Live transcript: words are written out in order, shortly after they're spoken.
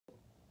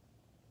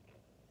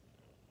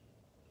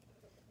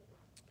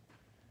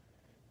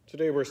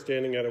Today we're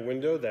standing at a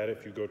window that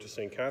if you go to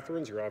St.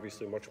 Catherine's, you're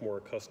obviously much more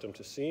accustomed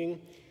to seeing,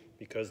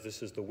 because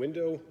this is the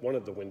window, one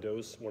of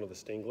the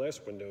stained glass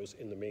windows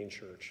in the main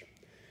church.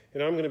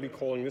 And I'm going to be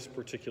calling this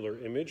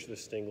particular image,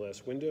 this stained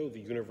glass window,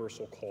 the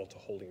universal call to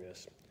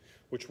holiness,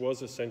 which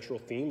was a central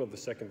theme of the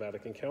Second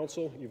Vatican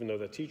Council, even though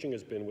that teaching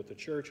has been with the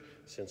church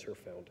since her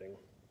founding.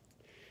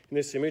 In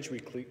this image,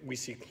 we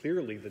see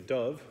clearly the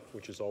dove,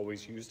 which is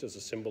always used as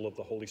a symbol of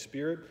the Holy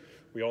Spirit.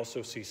 We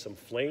also see some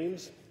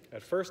flames.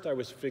 At first, I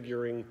was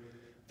figuring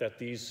that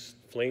these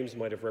flames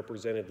might have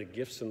represented the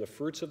gifts and the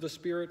fruits of the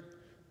Spirit,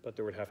 but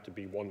there would have to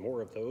be one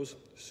more of those.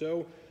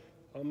 So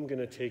I'm going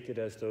to take it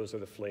as those are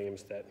the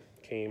flames that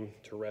came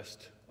to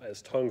rest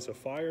as tongues of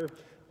fire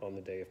on the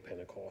day of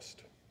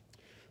Pentecost.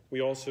 We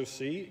also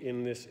see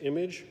in this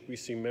image, we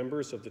see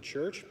members of the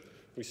church.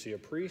 We see a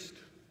priest,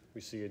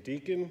 we see a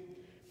deacon,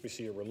 we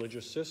see a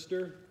religious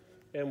sister,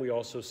 and we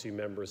also see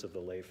members of the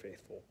lay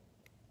faithful.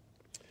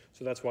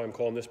 So that's why I'm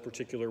calling this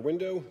particular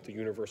window the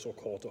universal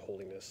call to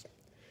holiness.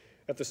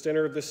 At the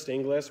center of this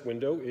stained glass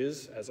window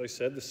is, as I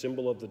said, the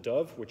symbol of the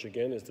dove, which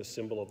again is the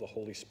symbol of the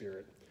Holy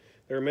Spirit.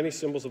 There are many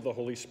symbols of the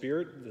Holy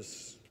Spirit.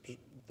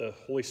 The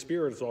Holy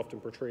Spirit is often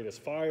portrayed as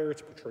fire,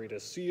 it's portrayed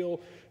as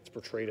seal, it's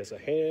portrayed as a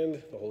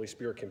hand. The Holy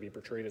Spirit can be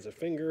portrayed as a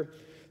finger.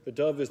 The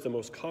dove is the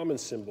most common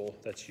symbol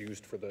that's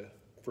used for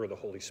the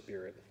Holy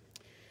Spirit.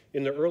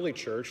 In the early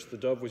church, the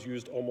dove was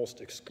used almost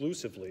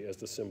exclusively as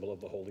the symbol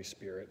of the Holy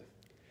Spirit.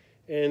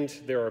 And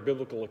there are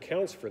biblical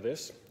accounts for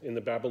this. In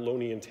the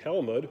Babylonian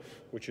Talmud,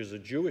 which is a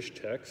Jewish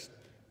text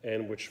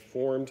and which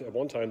formed at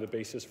one time the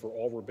basis for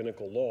all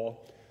rabbinical law,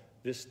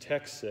 this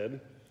text said,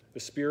 "The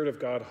Spirit of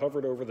God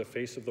hovered over the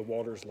face of the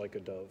waters like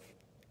a dove."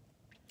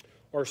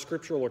 Our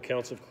scriptural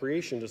accounts of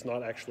creation does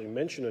not actually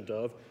mention a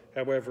dove.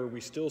 However,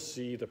 we still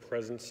see the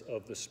presence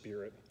of the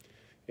Spirit.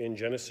 In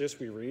Genesis,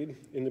 we read,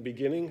 "In the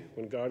beginning,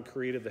 when God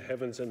created the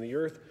heavens and the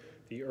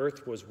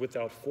earth was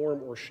without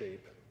form or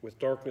shape, with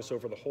darkness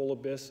over the whole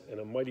abyss and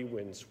a mighty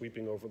wind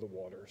sweeping over the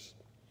waters."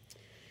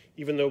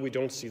 Even though we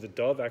don't see the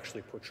dove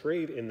actually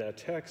portrayed in that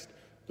text,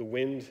 the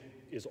wind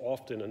is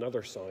often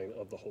another sign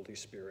of the Holy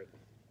Spirit.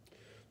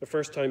 The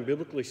first time,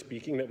 biblically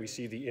speaking, that we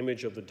see the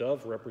image of the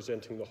dove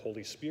representing the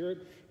Holy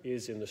Spirit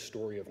is in the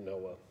story of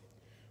Noah.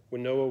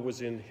 When Noah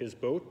was in his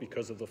boat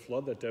because of the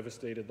flood that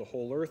devastated the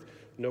whole earth,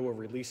 Noah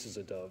releases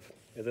a dove.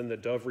 And then the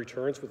dove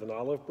returns with an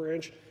olive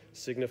branch,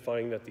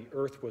 signifying that the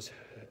earth was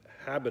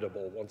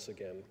habitable once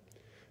again.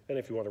 And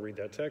if you want to read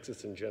that text,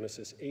 it's in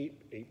Genesis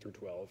 8 through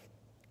 12.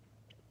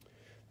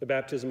 The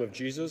baptism of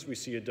Jesus, we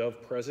see a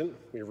dove present.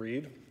 We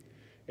read,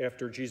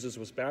 "After Jesus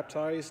was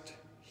baptized,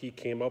 he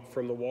came up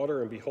from the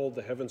water, and behold,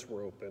 the heavens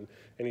were open,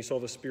 and he saw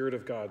the Spirit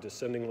of God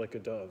descending like a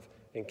dove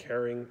and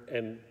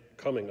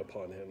coming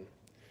upon him."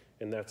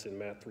 And that's in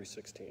Matt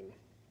 3:16.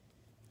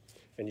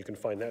 And you can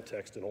find that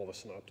text in all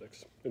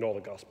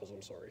the Gospels.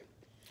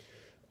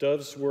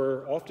 Doves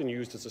were often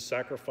used as a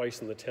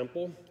sacrifice in the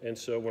temple, and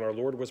so when our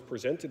Lord was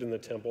presented in the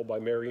temple by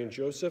Mary and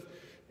Joseph,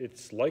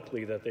 it's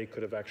likely that they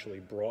could have actually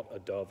brought a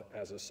dove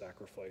as a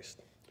sacrifice.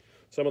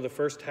 Some of the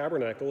first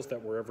tabernacles that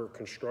were ever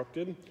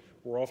constructed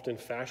were often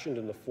fashioned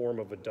in the form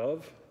of a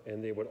dove,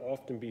 and they would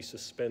often be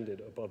suspended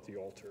above the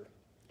altar.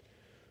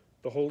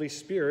 The Holy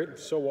Spirit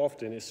so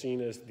often is seen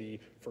as the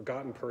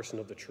forgotten person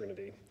of the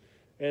Trinity.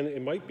 And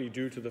it might be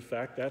due to the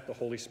fact that the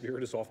Holy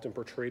Spirit is often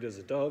portrayed as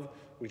a dove.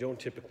 We don't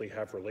typically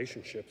have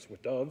relationships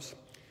with doves.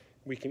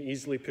 We can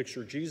easily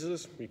picture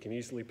Jesus. We can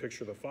easily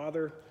picture the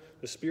Father.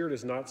 The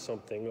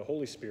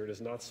Holy Spirit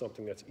is not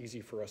something that's easy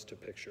for us to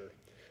picture.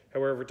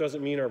 However, it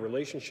doesn't mean our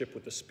relationship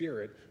with the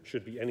Spirit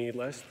should be any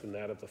less than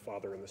that of the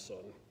Father and the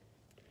Son.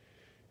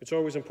 It's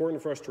always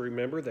important for us to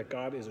remember that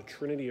God is a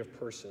Trinity of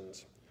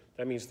persons.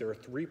 That means there are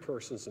three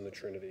persons in the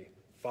Trinity: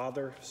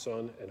 Father,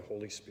 Son, and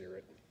Holy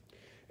Spirit.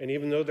 And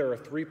even though there are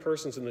three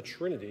persons in the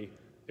Trinity,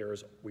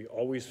 we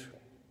always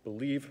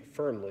believe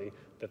firmly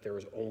that there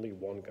is only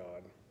one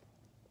God.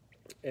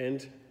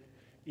 And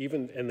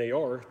they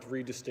are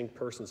three distinct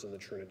persons in the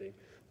Trinity.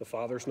 The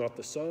Father is not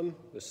the Son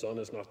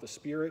is not the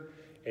Spirit,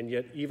 and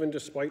yet even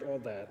despite all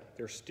that,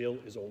 there still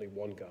is only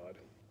one God.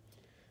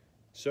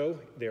 So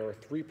there are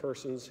three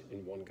persons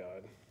in one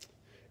God.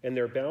 And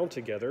they're bound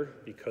together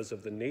because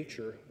of the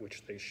nature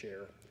which they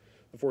share.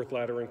 The Fourth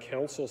Lateran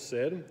Council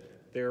said,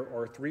 "There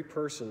are three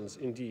persons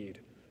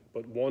indeed,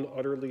 but one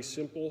utterly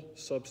simple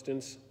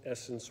substance,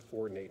 essence,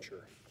 or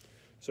nature."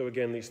 So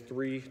again, these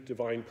three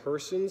divine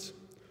persons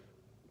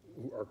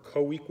who are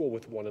co-equal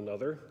with one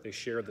another, they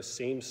share the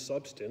same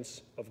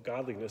substance of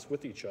godliness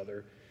with each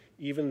other,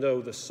 even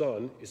though the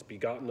Son is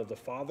begotten of the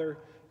Father,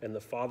 and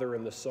the Father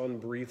and the Son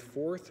breathe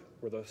forth,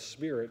 where the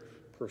Spirit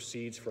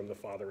proceeds from the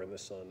Father and the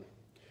Son.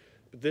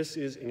 But this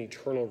is an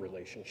eternal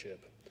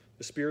relationship.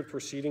 The Spirit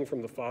proceeding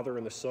from the Father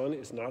and the Son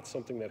is not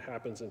something that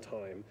happens in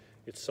time.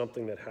 It's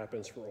something that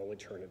happens for all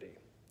eternity.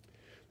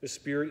 The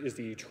Spirit is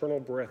the eternal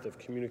breath of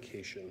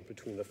communication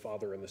between the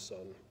Father and the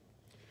Son.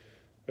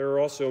 There are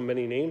also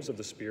many names of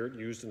the Spirit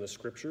used in the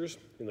Scriptures.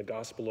 In the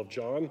Gospel of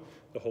John,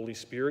 the Holy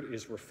Spirit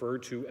is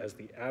referred to as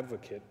the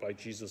Advocate by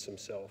Jesus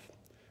himself.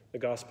 The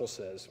Gospel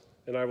says,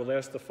 And I will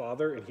ask the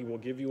Father, and he will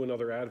give you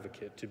another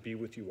advocate to be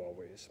with you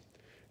always.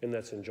 And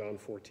that's in John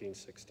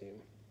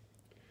 14:16.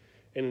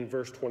 And in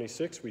verse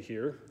 26, we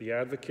hear, the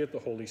advocate, the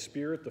Holy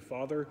Spirit, the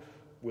Father,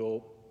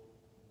 will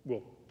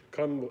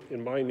come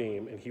in my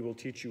name, and he will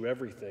teach you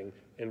everything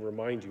and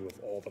remind you of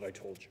all that I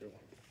told you.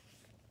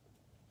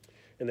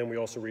 And then we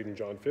also read in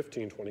John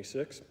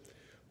 15:26,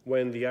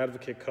 when the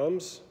advocate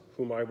comes,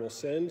 whom I will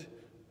send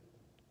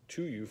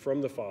to you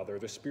from the Father,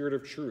 the Spirit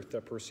of truth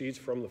that proceeds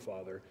from the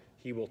Father,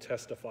 he will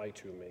testify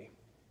to me.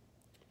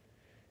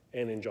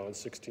 And in John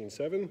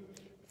 16:7,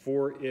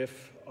 for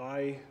if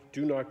I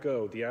do not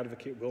go, the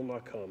advocate will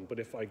not come, but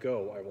if I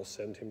go, I will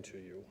send him to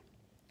you.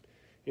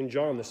 In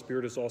John, the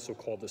Spirit is also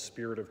called the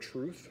Spirit of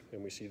truth,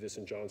 and we see this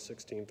in John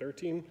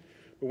 16:13.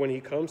 But when he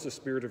comes, the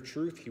Spirit of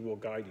truth, he will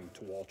guide you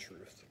to all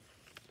truth.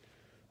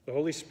 The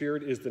Holy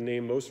Spirit is the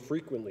name most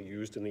frequently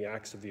used in the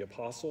Acts of the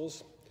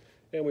Apostles,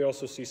 and we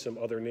also see some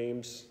other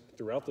names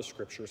throughout the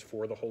scriptures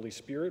for the Holy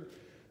Spirit.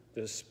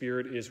 The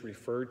Spirit is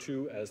referred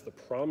to as the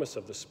promise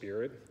of the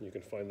Spirit. You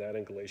can find that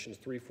in Galatians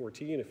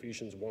 3:14,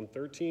 Ephesians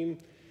 1:13.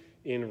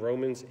 In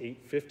Romans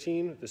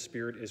 8:15, the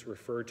Spirit is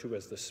referred to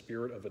as the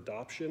Spirit of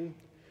adoption.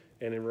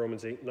 And in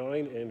Romans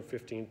 8:9 and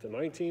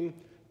 15-19,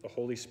 the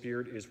Holy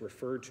Spirit is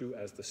referred to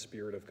as the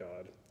Spirit of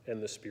God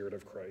and the Spirit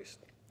of Christ.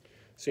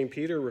 St.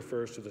 Peter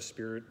refers to the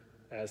Spirit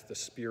as the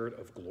Spirit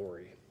of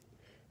glory,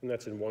 and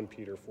that's in 1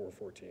 Peter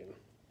 4:14.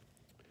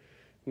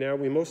 Now,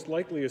 we most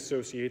likely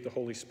associate the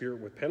Holy Spirit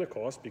with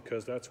Pentecost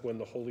because that's when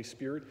the Holy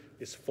Spirit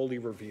is fully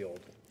revealed.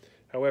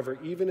 However,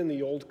 even in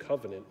the Old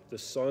Covenant, the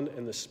Son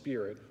and the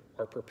Spirit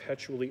are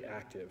perpetually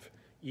active,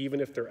 even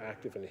if they're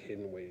active in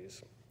hidden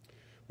ways.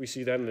 We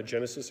see that in the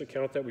Genesis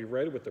account that we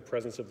read with the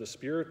presence of the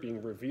Spirit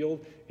being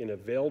revealed in a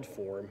veiled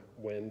form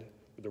when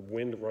the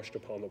wind rushed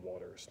upon the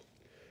waters.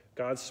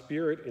 God's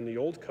Spirit in the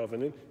Old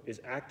Covenant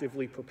is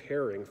actively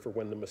preparing for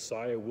when the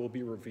Messiah will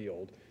be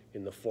revealed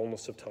in the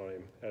fullness of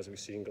time, as we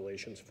see in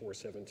Galatians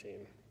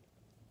 4:17.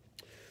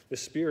 The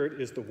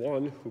Spirit is the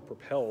one who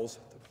propels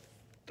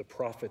the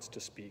prophets to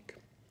speak.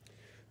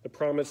 The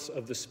promise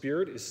of the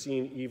Spirit is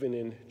seen even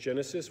in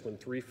Genesis when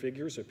three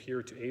figures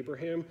appear to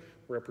Abraham,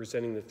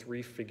 representing the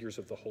three figures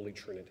of the Holy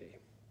Trinity.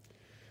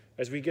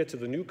 As we get to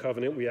the New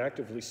Covenant, we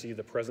actively see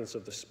the presence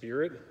of the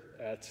Spirit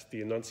at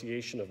the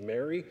Annunciation of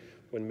Mary,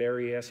 when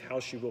Mary asks how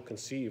she will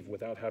conceive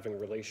without having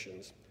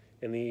relations,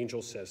 and the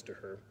angel says to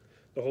her,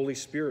 the Holy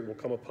Spirit will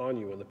come upon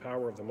you, and the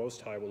power of the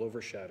Most High will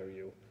overshadow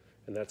you.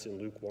 And that's in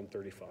Luke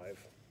 1:35.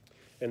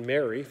 And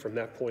Mary, from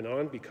that point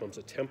on, becomes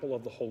a temple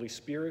of the Holy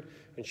Spirit,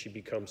 and she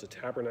becomes a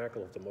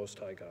tabernacle of the Most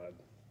High God.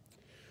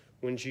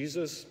 When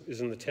Jesus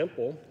is in the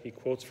temple, he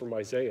quotes from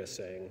Isaiah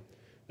saying,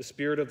 the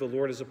Spirit of the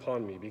Lord is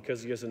upon me,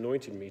 because he has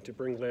anointed me to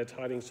bring glad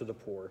tidings to the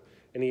poor,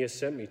 and he has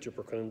sent me to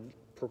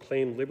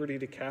proclaim liberty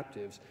to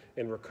captives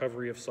and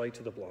recovery of sight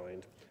to the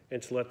blind,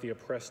 and to let the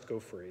oppressed go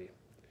free.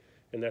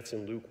 And that's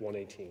in Luke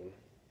 1:18.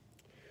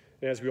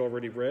 And as we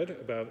already read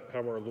about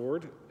how our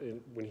Lord,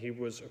 when he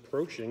was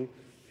approaching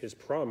his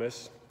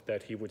promise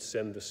that he would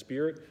send the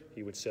Spirit,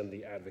 he would send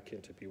the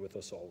advocate to be with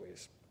us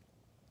always.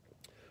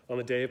 On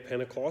the day of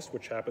Pentecost,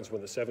 which happens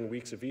when the 7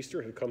 weeks of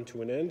Easter had come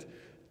to an end,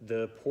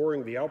 the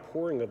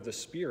outpouring of the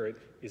Spirit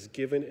is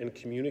given and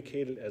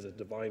communicated as a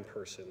divine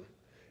person.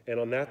 And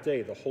on that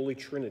day, the Holy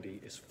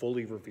Trinity is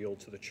fully revealed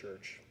to the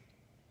church.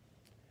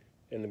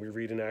 And then we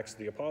read in Acts of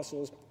the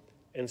Apostles,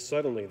 and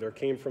suddenly there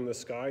came from the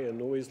sky a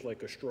noise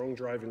like a strong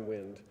driving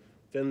wind.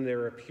 Then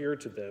there appeared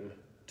to them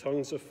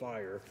tongues of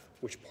fire,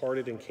 which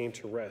parted and came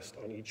to rest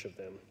on each of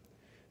them.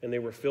 And they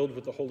were filled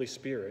with the Holy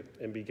Spirit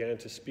and began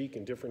to speak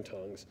in different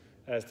tongues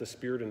as the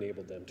Spirit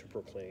enabled them to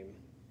proclaim.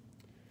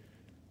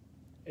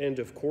 And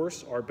of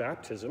course, our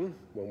baptism,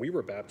 when we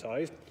were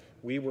baptized,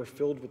 we were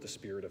filled with the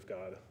Spirit of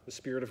God. The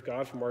Spirit of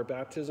God from our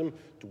baptism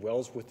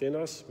dwells within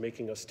us,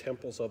 making us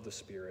temples of the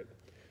Spirit.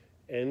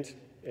 And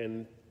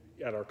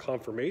at our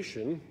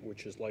confirmation,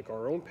 which is like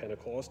our own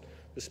Pentecost,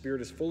 the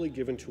Spirit is fully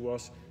given to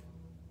us,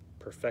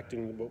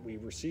 perfecting what we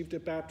received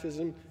at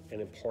baptism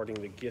and imparting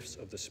the gifts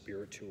of the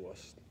Spirit to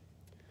us.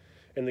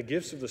 And the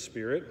gifts of the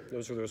Spirit,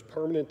 those are those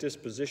permanent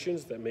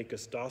dispositions that make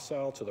us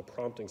docile to the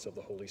promptings of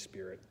the Holy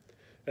Spirit.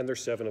 And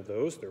there's 7 of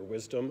those. They're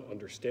wisdom,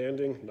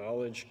 understanding,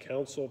 knowledge,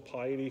 counsel,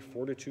 piety,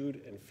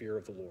 fortitude, and fear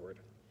of the Lord.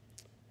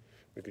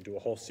 We could do a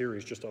whole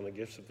series just on the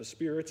gifts of the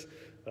Spirit.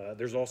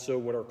 There's also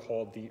what are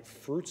called the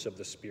fruits of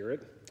the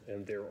Spirit,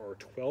 and there are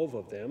 12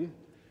 of them.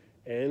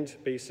 And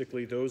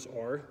basically those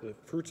are, the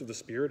fruits of the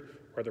Spirit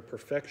are the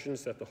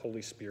perfections that the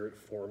Holy Spirit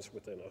forms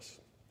within us.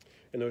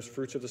 And those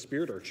fruits of the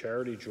Spirit are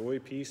charity, joy,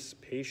 peace,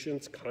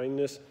 patience,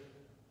 kindness,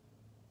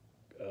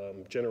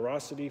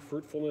 generosity,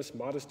 fruitfulness,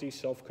 modesty,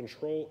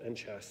 self-control, and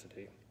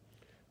chastity.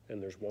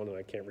 And there's one, and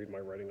I can't read my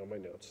writing on my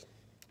notes.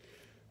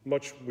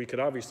 We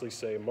could obviously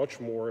say much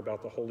more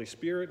about the Holy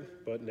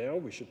Spirit, but now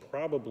we should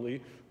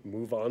probably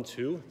move on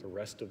to the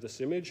rest of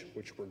this image,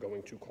 which we're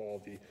going to call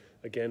the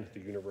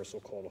universal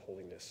call to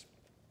holiness.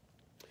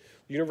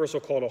 The universal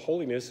call to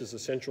holiness is a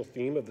central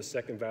theme of the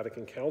Second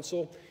Vatican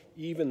Council,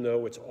 even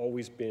though it's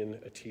always been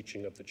a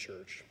teaching of the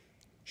Church.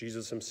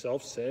 Jesus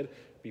himself said,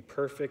 "Be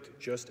perfect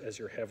just as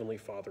your heavenly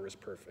Father is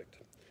perfect."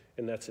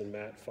 And that's in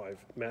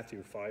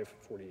Matthew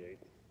 5:48.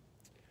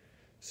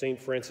 St.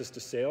 Francis de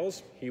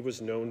Sales, he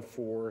was known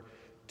for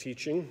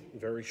teaching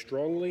very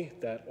strongly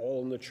that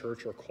all in the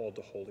church are called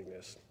to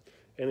holiness.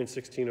 And in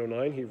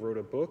 1609, he wrote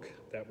a book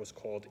that was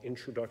called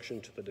Introduction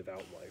to the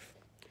Devout Life.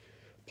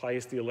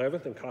 Pius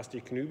XI and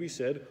Casti Connubii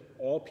said,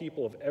 all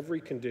people of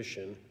every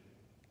condition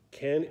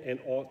can and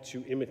ought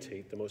to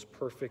imitate the most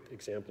perfect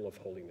example of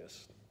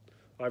holiness.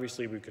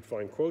 Obviously, we could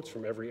find quotes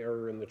from every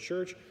era in the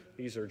church.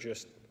 These are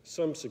just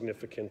some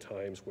significant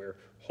times where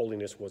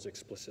holiness was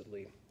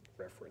explicitly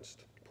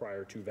referenced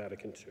prior to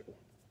Vatican II.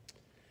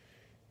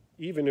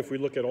 Even if we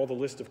look at all the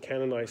list of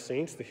canonized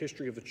saints, the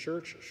history of the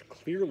church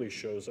clearly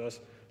shows us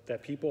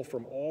that people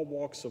from all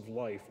walks of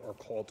life are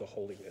called to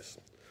holiness.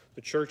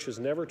 The church has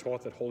never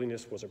taught that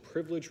holiness was a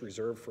privilege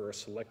reserved for a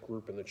select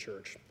group in the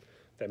church.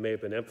 That may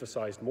have been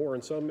emphasized more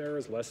in some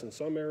eras, less in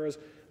some eras,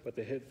 but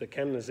the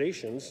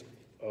canonizations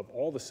of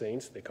all the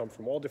saints, they come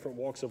from all different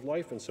walks of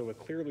life, and so it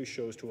clearly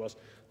shows to us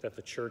that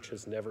the church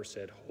has never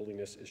said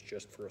holiness is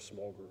just for a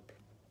small group.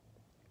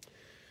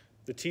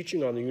 The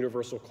teaching on the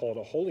universal call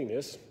to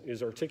holiness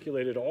is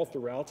articulated all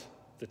throughout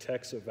the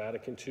text of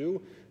Vatican II.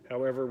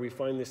 However, we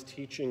find this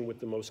teaching with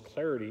the most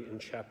clarity in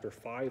chapter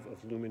 5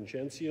 of Lumen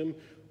Gentium,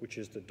 which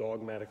is the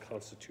dogmatic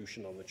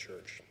constitution on the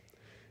church.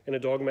 And a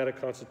dogmatic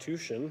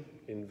constitution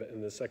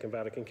in the Second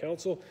Vatican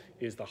Council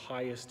is the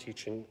highest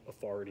teaching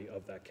authority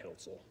of that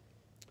council.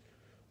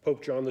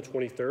 Pope John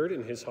XXIII,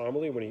 in his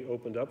homily when he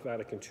opened up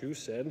Vatican II,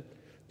 said,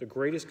 "The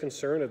greatest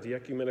concern of the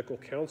Ecumenical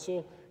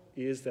Council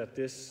is that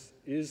this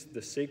is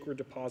the sacred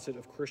deposit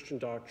of Christian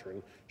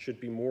doctrine should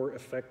be more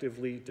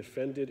effectively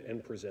defended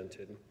and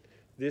presented.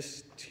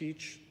 This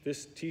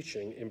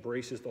teaching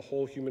embraces the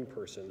whole human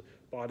person,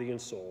 body and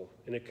soul,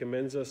 and it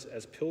commends us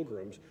as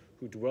pilgrims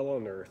who dwell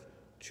on earth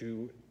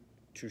to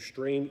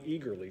strain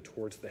eagerly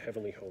towards the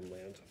heavenly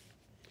homeland."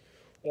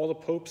 All the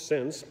popes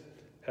since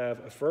have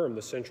affirmed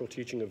the central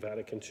teaching of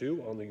Vatican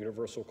II on the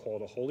universal call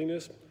to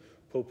holiness.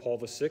 Pope Paul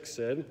VI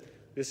said,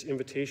 "This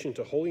invitation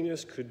to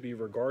holiness could be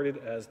regarded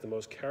as the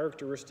most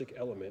characteristic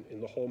element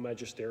in the whole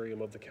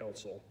magisterium of the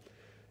Council,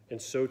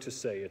 and so to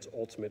say its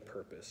ultimate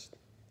purpose."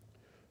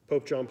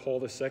 Pope John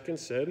Paul II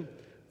said,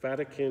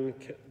 "The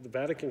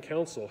Vatican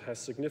Council has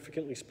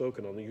significantly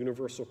spoken on the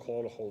universal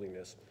call to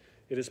holiness.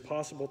 It is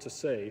possible to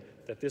say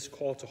that this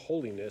call to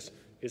holiness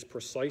is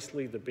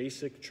precisely the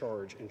basic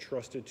charge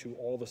entrusted to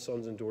all the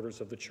sons and daughters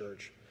of the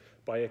Church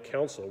by a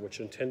council which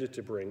intended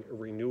to bring a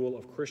renewal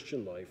of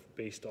Christian life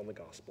based on the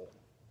gospel."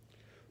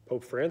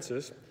 Pope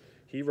Francis,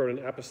 he wrote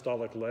an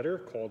apostolic letter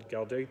called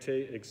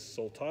Gaudete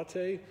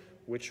Exsultate,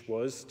 which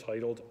was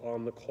titled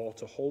On the Call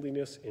to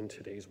Holiness in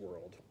Today's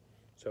World.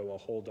 So a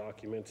whole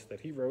document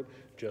that he wrote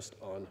just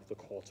on the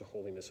call to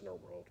holiness in our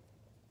world.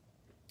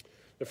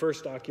 The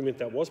first document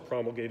that was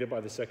promulgated by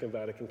the Second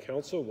Vatican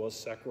Council was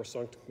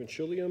Sacrosanctum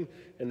Concilium,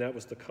 and that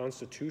was the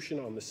Constitution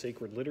on the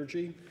Sacred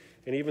Liturgy.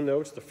 And even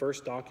though it's the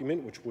first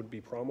document which would be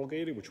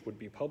promulgated, which would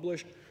be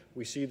published,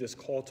 we see this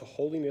call to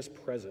holiness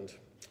present.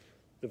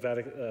 The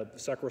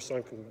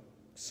Sacrosanctum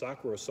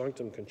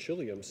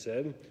Concilium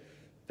said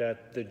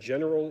that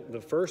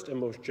the first and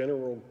most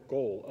general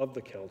goal of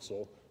the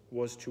Council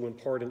was to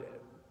impart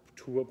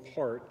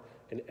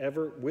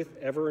with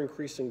ever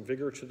increasing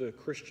vigor to the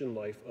Christian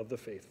life of the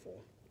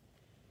faithful.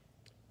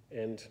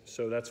 And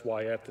so that's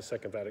why at the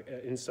Second Vatican,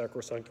 in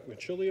Sacrosanctum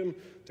Concilium,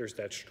 there's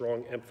that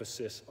strong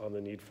emphasis on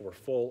the need for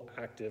full,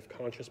 active,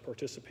 conscious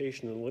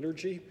participation in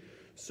liturgy,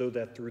 so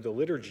that through the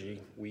liturgy,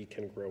 we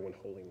can grow in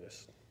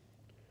holiness.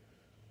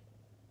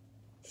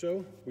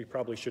 So we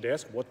probably should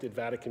ask, what did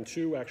Vatican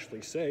II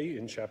actually say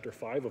in chapter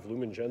 5 of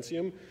Lumen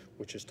Gentium,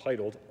 which is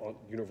titled On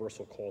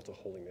Universal Call to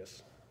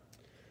Holiness?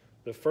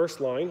 The first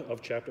line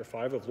of chapter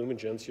 5 of Lumen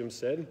Gentium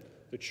said,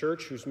 "The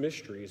church whose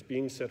mystery is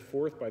being set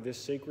forth by this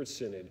sacred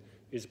synod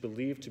is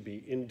believed to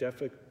be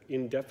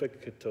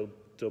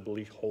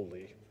indefatigably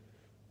holy."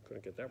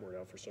 Couldn't get that word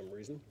out for some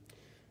reason.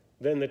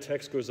 Then the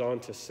text goes on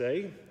to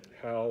say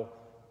how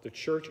the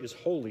church is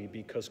holy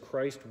because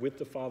Christ with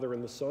the Father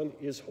and the Son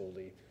is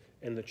holy,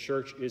 and the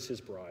church is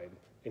his bride,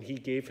 and he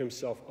gave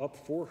himself up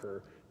for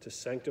her to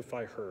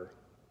sanctify her.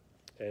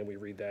 And we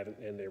read that,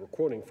 and they were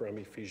quoting from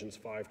Ephesians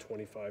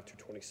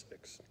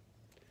 5:25-26.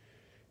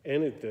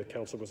 And the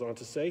council goes on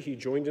to say, he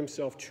joined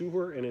himself to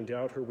her and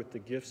endowed her with the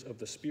gifts of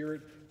the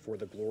Spirit for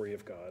the glory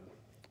of God.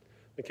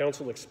 The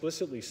council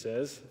explicitly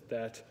says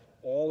that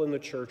all in the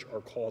church are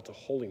called to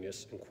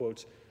holiness, and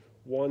quotes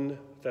 1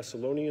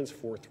 Thessalonians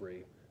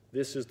 4:3,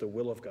 "This is the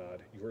will of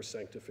God, your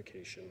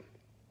sanctification."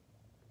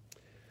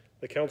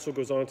 The council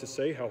goes on to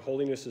say how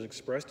holiness is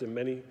expressed in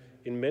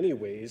many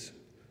ways,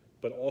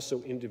 but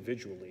also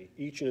individually,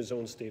 each in his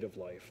own state of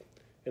life.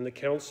 And the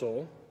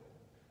council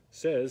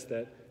says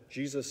that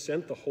Jesus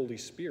sent the Holy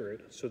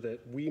Spirit so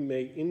that we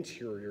may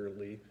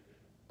interiorly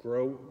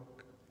grow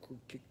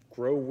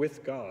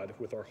with God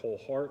with our whole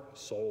heart,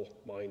 soul,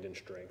 mind, and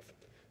strength.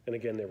 And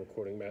again, they were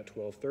quoting Matt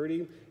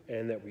 12:30,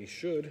 and that we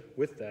should,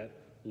 with that,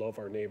 love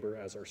our neighbor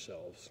as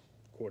ourselves.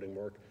 quoting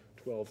Mark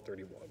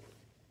 12:31.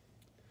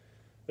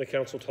 The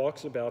council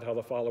talks about how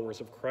the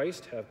followers of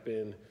Christ have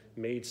been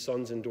made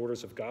sons and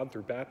daughters of God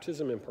through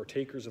baptism and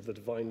partakers of the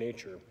divine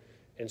nature,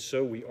 and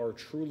so we are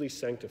truly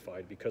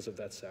sanctified because of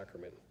that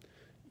sacrament.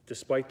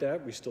 Despite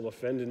that, we still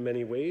offend in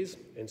many ways,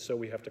 and so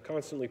we have to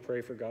constantly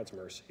pray for God's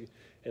mercy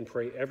and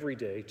pray every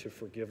day to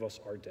forgive us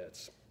our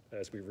debts,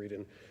 as we read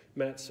in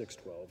Matt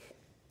 6:12.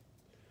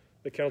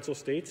 The council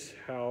states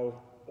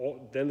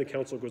then the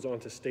council goes on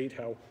to state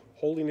how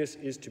holiness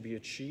is to be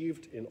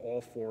achieved in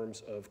all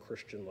forms of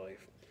Christian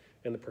life,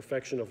 and the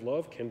perfection of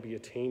love can be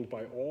attained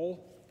by all,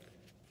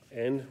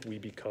 and we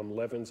become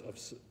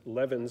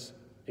leavens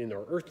in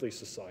our earthly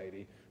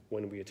society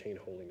when we attain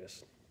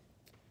holiness.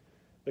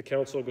 The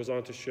council goes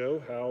on to show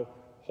how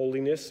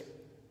holiness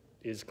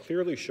is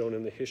clearly shown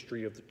in the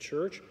history of the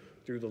church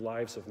through the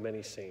lives of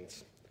many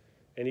saints.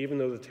 And even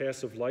though the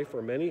tasks of life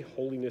are many,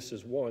 holiness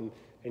is one,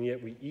 and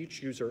yet we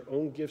each use our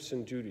own gifts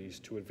and duties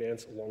to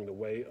advance along the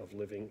way of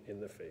living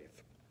in the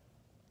faith.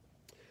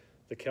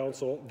 The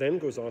council then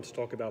goes on to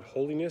talk about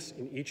holiness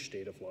in each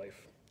state of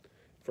life.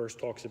 First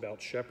talks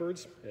about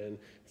shepherds, and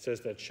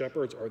says that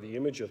shepherds are the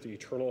image of the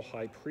eternal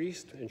high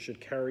priest and should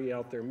carry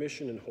out their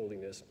mission in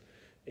holiness,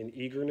 in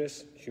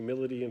eagerness,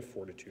 humility, and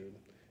fortitude,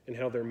 and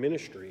how their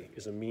ministry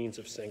is a means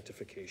of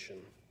sanctification.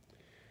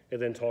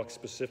 It then talks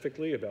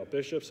specifically about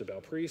bishops,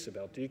 about priests,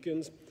 about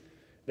deacons.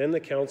 Then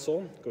the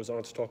council goes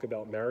on to talk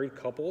about married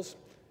couples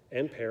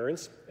and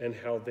parents and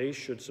how they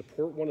should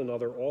support one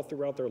another all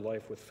throughout their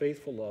life with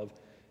faithful love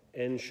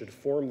and should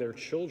form their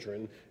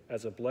children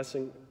as a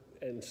blessing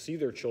and see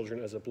their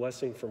children as a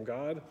blessing from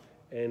God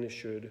and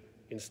should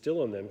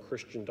instill in them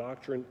Christian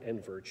doctrine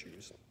and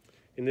virtues.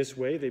 In this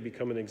way, they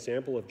become an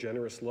example of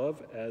generous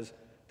love as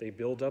they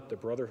build up the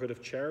brotherhood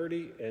of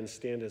charity and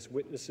stand as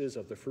witnesses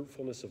of the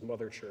fruitfulness of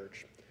Mother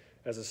Church,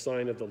 as a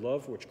sign of the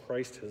love which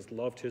Christ has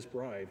loved his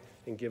bride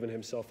and given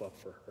himself up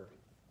for her.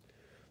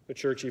 The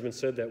church even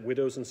said that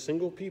widows and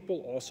single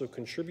people also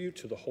contribute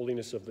to the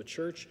holiness of the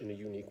church in a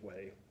unique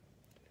way.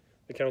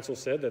 The council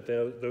said that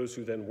those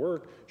who then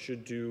work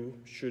should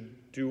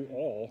do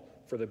all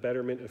for the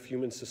betterment of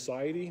human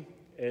society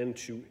and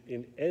to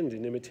end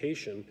in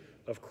imitation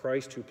of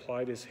Christ, who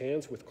plied his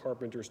hands with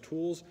carpenter's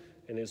tools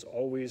and is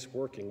always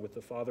working with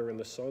the Father and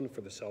the Son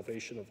for the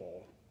salvation of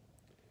all.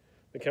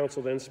 The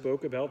council then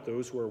spoke about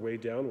those who are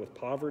weighed down with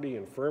poverty,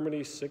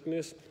 infirmity,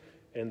 sickness,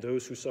 and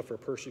those who suffer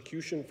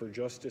persecution for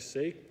justice'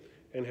 sake,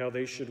 and how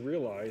they should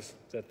realize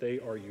that they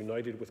are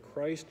united with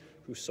Christ,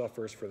 who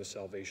suffers for the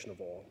salvation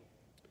of all.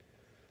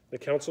 The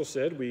council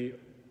said we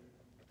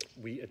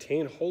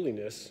attain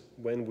holiness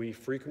when we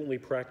frequently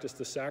practice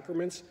the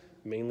sacraments,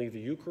 mainly the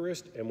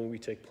Eucharist, and when we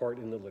take part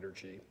in the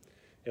liturgy.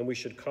 And we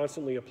should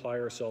constantly apply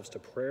ourselves to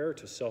prayer,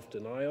 to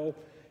self-denial,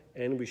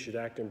 and we should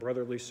act in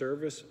brotherly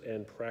service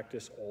and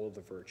practice all of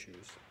the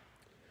virtues.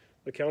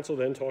 The council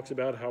then talks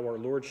about how our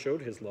Lord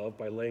showed his love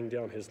by laying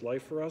down his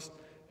life for us,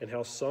 and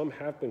how some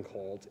have been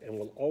called and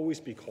will always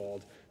be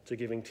called to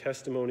giving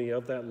testimony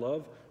of that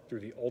love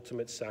through the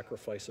ultimate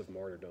sacrifice of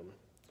martyrdom.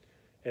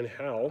 And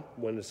how,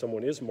 when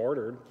someone is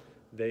martyred,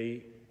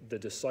 the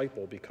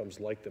disciple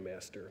becomes like the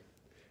master.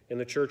 And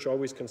the church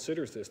always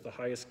considers this the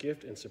highest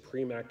gift and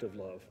supreme act of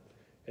love.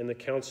 And the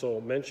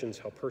council mentions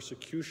how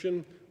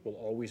persecution will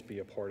always be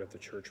a part of the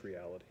church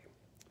reality.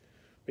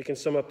 We can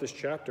sum up this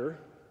chapter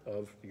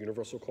of the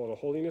Universal Call to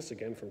Holiness,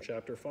 again from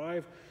chapter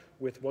 5,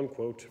 with one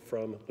quote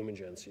from Lumen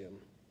Gentium.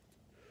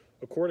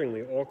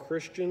 Accordingly, all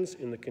Christians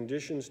in the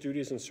conditions,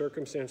 duties, and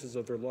circumstances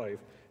of their life,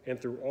 and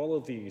through all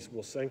of these,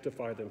 will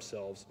sanctify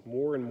themselves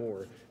more and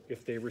more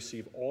if they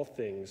receive all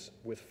things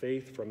with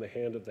faith from the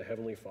hand of the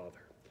Heavenly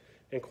Father,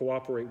 and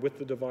cooperate with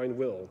the divine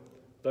will,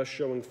 thus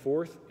showing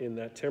forth in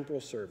that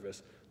temporal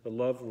service the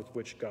love with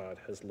which God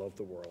has loved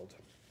the world.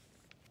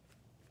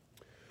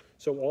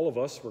 So all of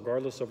us,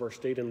 regardless of our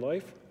state in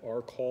life,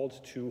 are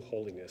called to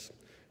holiness.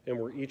 And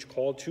we're each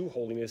called to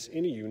holiness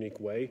in a unique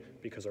way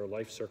because our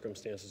life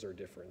circumstances are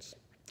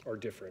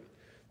different.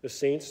 The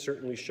saints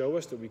certainly show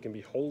us that we can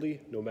be holy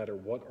no matter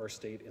what our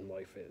state in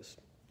life is.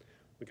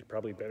 We could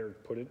probably better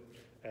put it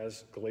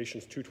as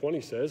Galatians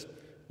 2:20 says,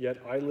 "Yet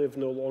I live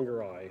no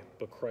longer I,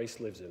 but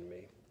Christ lives in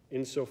me.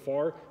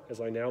 Insofar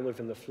as I now live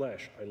in the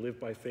flesh, I live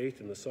by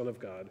faith in the Son of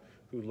God,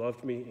 who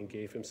loved me and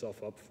gave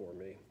himself up for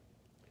me."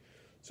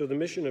 So the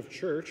mission of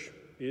church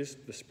is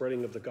the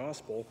spreading of the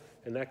gospel,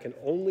 and that can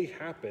only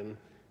happen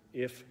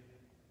if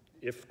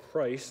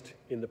Christ,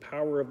 in the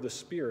power of the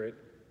Spirit,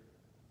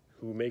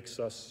 who makes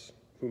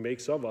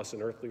of us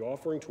an earthly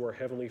offering to our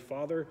Heavenly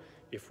Father,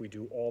 if we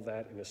do all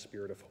that in a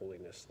spirit of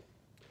holiness.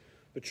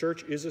 The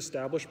church is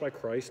established by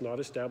Christ, not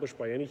established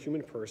by any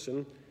human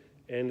person,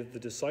 and the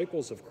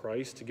disciples of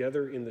Christ,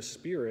 together in the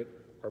Spirit,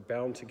 are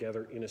bound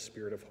together in a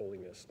spirit of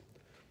holiness.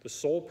 The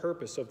sole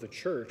purpose of the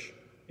church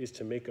is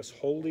to make us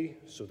holy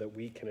so that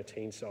we can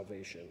attain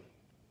salvation.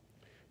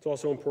 It's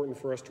also important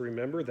for us to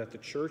remember that the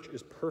church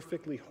is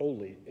perfectly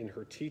holy in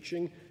her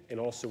teaching and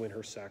also in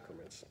her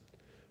sacraments.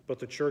 But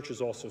the church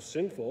is also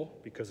sinful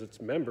because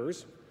its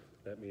members,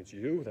 that means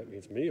you, that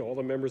means me, all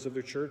the members of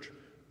the church,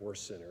 were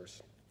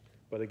sinners.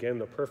 But again,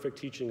 the perfect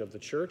teaching of the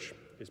church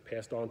is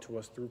passed on to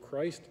us through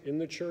Christ in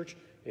the church,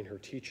 in her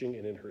teaching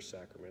and in her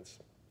sacraments.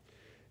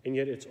 And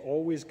yet it's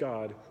always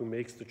God who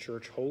makes the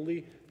church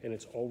holy, and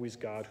it's always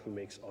God who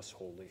makes us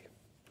holy.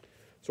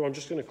 So I'm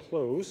just going to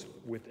close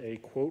with a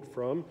quote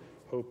from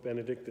Pope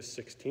Benedict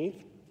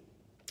XVI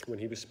when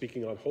he was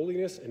speaking on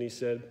holiness, and he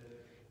said,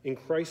 "In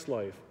Christ's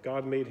life,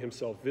 God made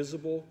himself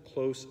visible,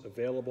 close,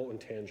 available,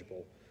 and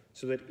tangible,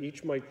 so that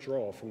each might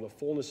draw from the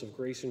fullness of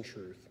grace and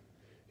truth.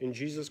 In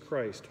Jesus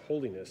Christ,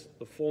 holiness,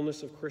 the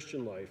fullness of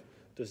Christian life,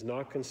 does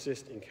not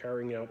consist in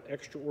carrying out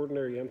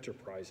extraordinary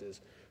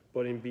enterprises,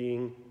 but in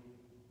being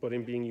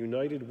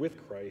united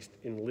with Christ,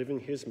 in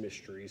living his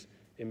mysteries,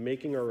 in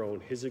making our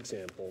own his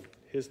example,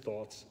 his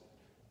thoughts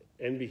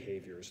and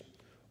behaviors.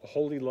 A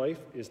holy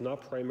life is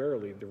not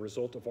primarily the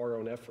result of our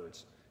own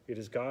efforts. It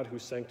is God who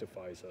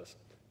sanctifies us.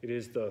 It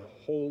is the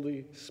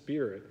Holy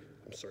Spirit's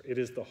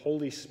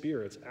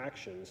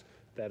actions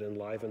that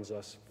enlivens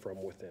us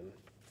from within."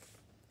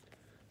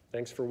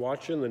 Thanks for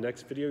watching. The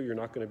next video, you're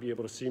not going to be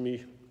able to see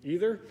me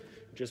either,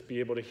 just be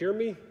able to hear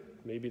me.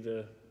 Maybe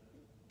the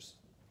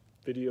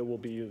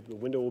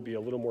window will be a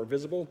little more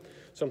visible.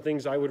 Some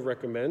things I would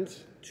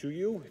recommend to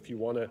you if you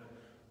want to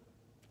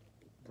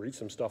read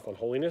some stuff on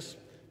holiness.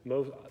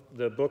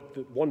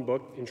 One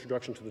book,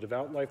 Introduction to the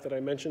Devout Life, that I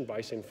mentioned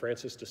by St.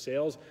 Francis de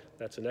Sales,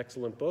 that's an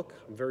excellent book.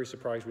 I'm very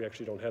surprised we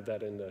actually don't have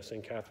that in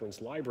St.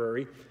 Catherine's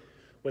library.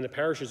 When the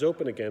parish is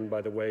open again,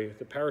 by the way,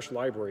 the parish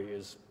library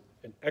is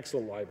an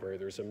excellent library.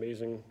 There's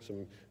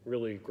some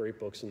really great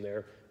books in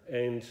there.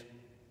 And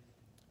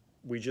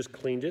we just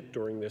cleaned it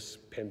during this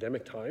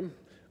pandemic time.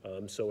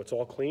 So it's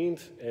all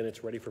cleaned and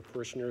it's ready for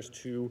parishioners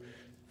to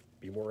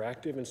be more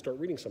active and start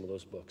reading some of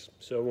those books.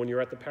 So when you're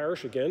at the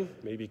parish, again,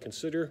 maybe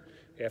consider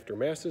after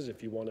Masses,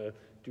 if you want to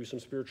do some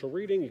spiritual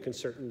reading, you can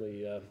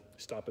certainly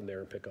stop in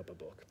there and pick up a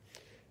book.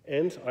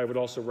 And I would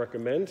also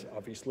recommend,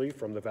 obviously,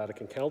 from the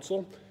Vatican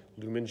Council,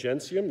 Lumen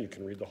Gentium. You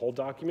can read the whole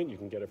document. You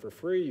can get it for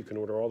free. You can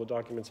order all the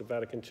documents of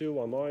Vatican II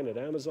online at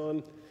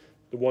Amazon.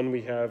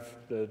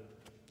 The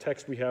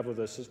text we have of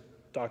the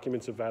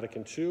documents of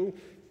Vatican II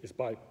is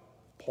by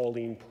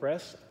Pauline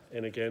Press.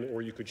 And again,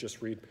 or you could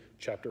just read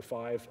chapter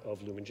 5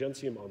 of Lumen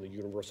Gentium on the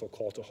universal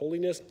call to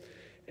holiness.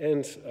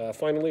 And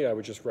finally, I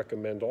would just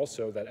recommend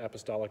also that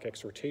apostolic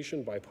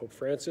exhortation by Pope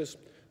Francis,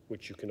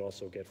 which you can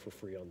also get for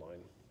free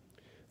online.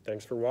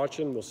 Thanks for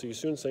watching. We'll see you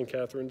soon, St.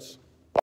 Catherine's.